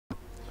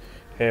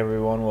Hey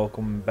everyone,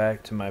 welcome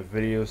back to my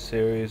video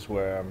series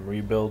where I'm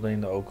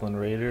rebuilding the Oakland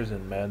Raiders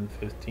in Madden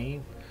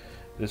 15.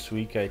 This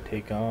week I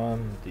take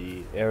on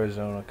the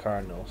Arizona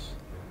Cardinals.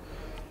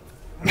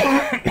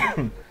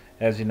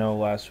 As you know,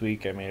 last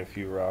week I made a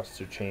few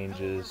roster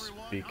changes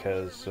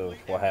because of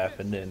what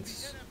happened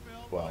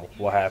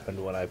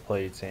when I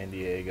played San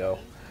Diego.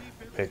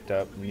 I picked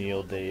up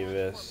Neil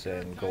Davis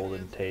and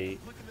Golden Tate,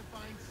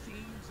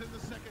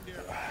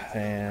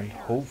 and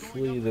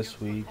hopefully this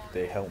week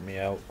they help me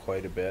out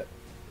quite a bit.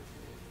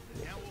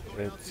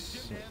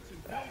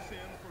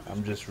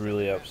 I'm just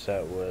really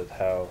upset with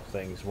how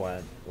things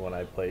went when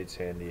I played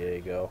San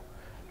Diego.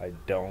 I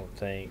don't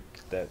think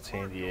that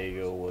San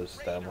Diego was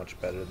that much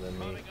better than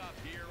me,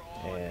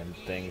 and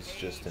things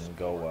just didn't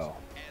go well.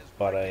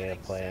 But I am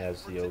playing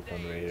as the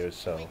Oakland Raiders,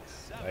 so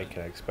I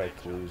can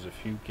expect to lose a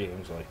few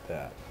games like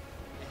that.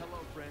 Hello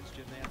friends,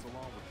 Jim Nance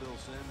along with Phil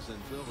Sims. And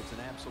Phil, it's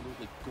an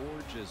absolutely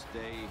gorgeous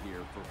day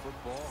here for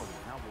football, and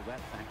how will that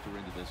factor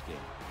into this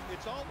game?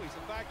 It's always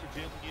a factor,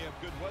 Jim, when you have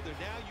good weather.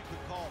 Now you can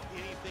call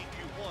anything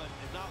you want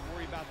and not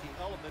worry about the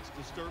elements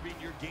disturbing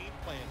your game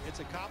plan.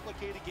 It's a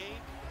complicated game,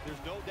 there's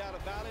no doubt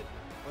about it,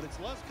 but it's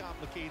less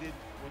complicated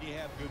when you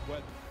have good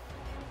weather.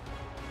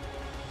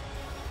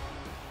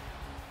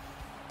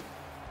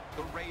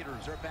 The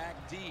Raiders are back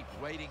deep,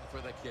 waiting for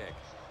the kick.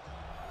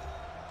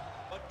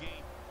 What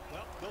game?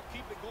 Well, they'll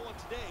keep it going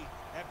today.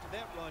 After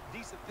that run,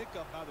 decent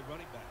pickup by the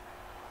running back.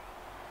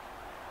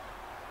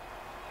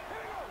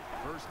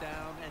 First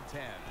down and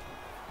 10.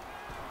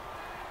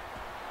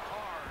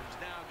 Carr's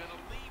now gonna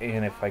lead.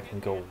 And if I can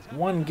go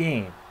one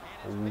game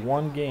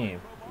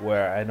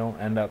where I don't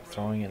end up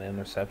throwing an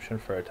interception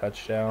for a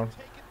touchdown,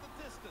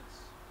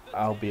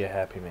 I'll be a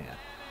happy man.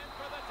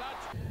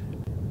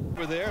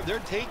 Over there, they're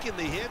taking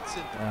the hits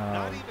and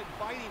not even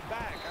fighting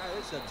back.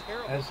 It's a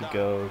terrible as it job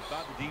goes,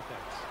 by the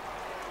defense.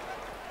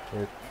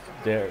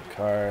 Derek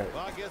Carr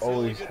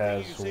always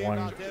has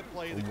one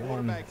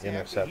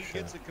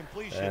interception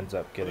that ends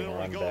up getting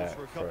run back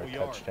for a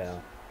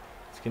touchdown.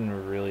 It's getting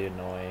really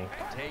annoying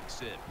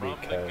because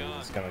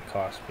it's going to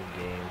cost me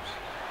games.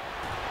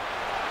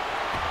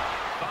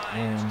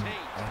 And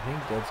I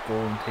think that's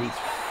Golden Tate's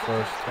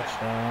first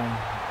touchdown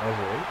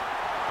ever,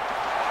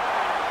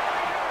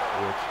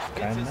 which is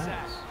kind of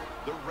nice.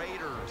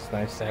 It's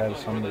nice to have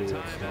somebody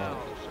that's not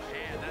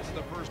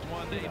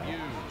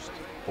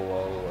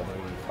below an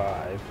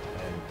 85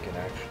 and can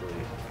actually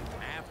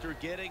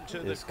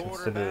is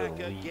considered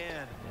elite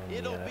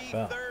in the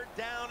NFL. Third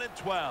down and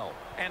 12.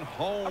 And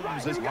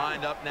Holmes is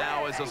lined up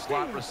now as a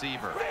slot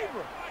receiver.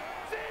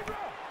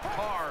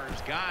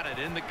 Carr's got it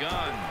in the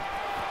gun.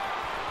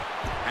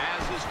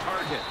 Has his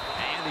target.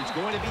 And he's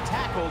going to be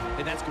tackled,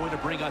 and that's going to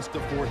bring us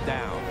to fourth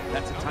down.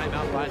 That's a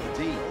timeout by the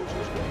D.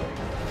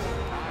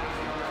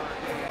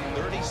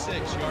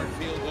 36-yard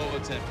field goal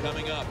attempt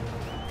coming up.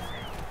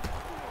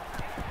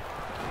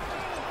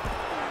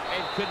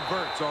 And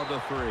converts on the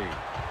 3.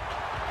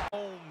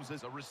 Holmes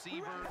is a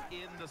receiver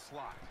in the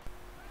slot.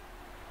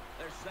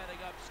 They're setting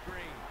up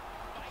screen.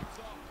 Bites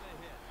off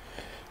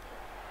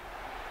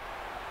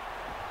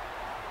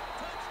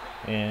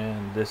the hit.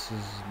 And this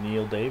is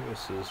Neil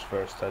Davis's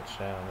first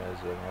touchdown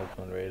as an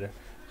Oakland Raider.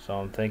 So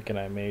I'm thinking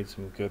I made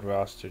some good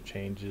roster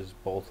changes.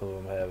 Both of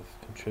them have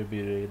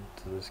contributed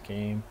to this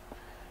game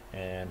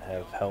and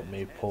have helped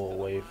me pull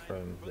away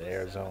from the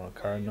Arizona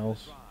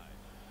Cardinals.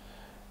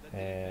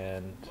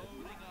 And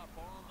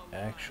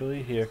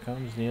actually, here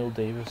comes Neil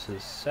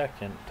Davis's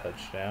second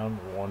touchdown,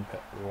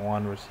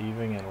 one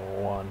receiving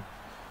and one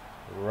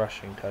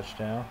rushing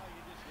touchdown.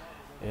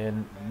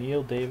 And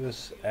Neil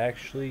Davis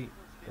actually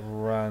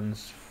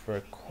runs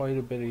for quite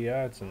a bit of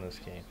yards in this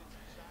game,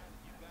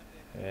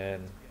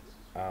 and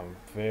I'm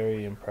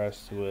very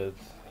impressed with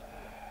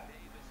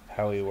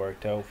how he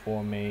worked out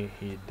for me.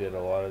 He did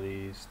a lot of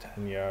these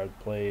 10-yard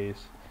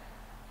plays.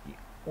 The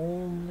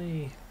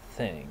only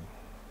thing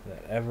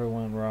that ever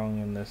went wrong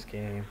in this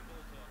game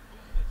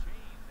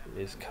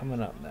is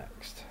coming up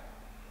next.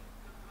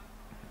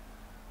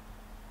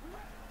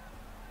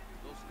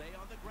 They'll stay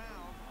on the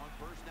ground on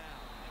first down,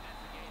 and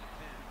that's a gain of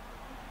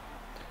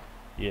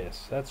 10.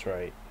 Yes, that's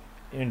right.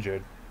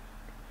 Injured.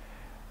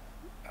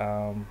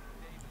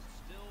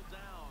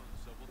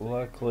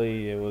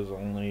 Luckily, it was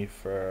only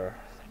for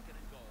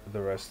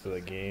the rest of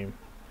the game.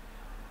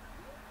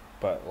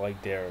 But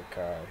like Derek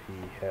Carr,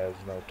 he has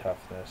no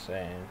toughness,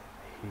 and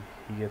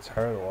he gets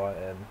hurt a lot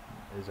and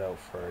is out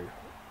for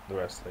the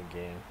rest of the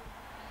game.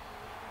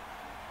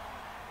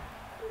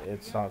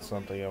 It's not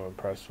something I'm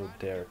impressed with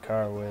Derek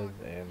Carr with,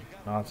 and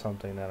not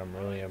something that I'm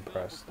really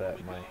impressed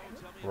that my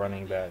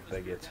running back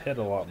that gets hit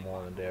a lot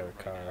more than Derek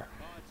Carr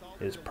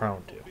is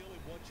prone to.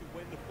 Once you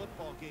win the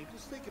football game,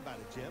 just think about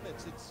it, Jim.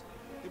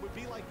 It would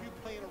be like you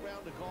playing a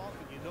round of golf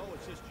and you know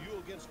it's just you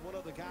against one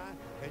other guy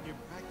and you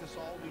practice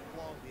all week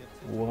long.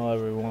 Well,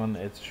 everyone,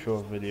 it's a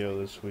short video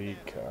this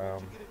week.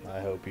 I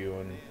hope you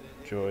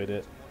enjoyed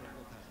it.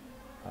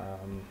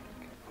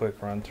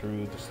 Quick run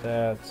through the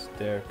stats.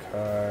 Derek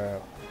Carr,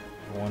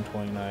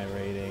 129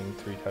 rating,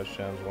 3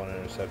 touchdowns, 1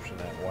 interception.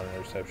 That 1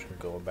 interception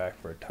going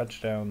back for a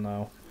touchdown,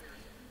 though.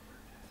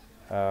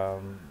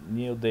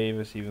 Neil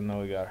Davis, even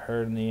though he got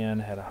hurt in the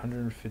end, had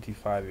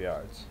 155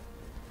 yards.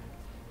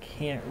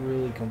 Can't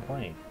really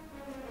complain.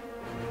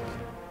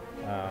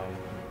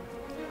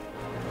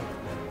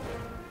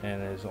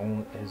 And his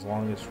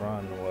longest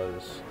run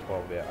was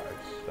 12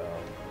 yards. So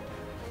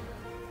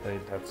I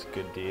think that's a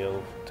good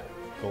deal.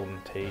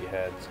 Golden Tate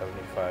had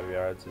 75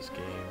 yards this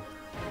game,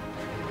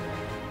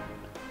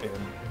 and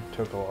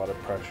took a lot of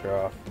pressure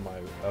off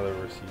my other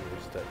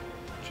receivers that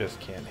just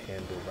can't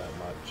handle that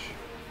much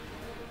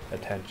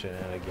attention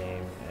in a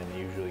game and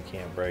usually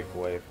can't break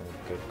away from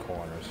good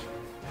corners.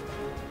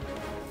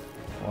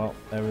 Well,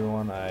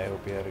 everyone, I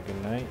hope you had a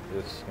good night.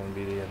 This is going to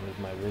be the end of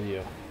my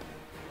video.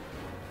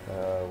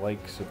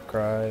 Like,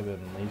 subscribe, and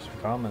leave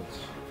some comments.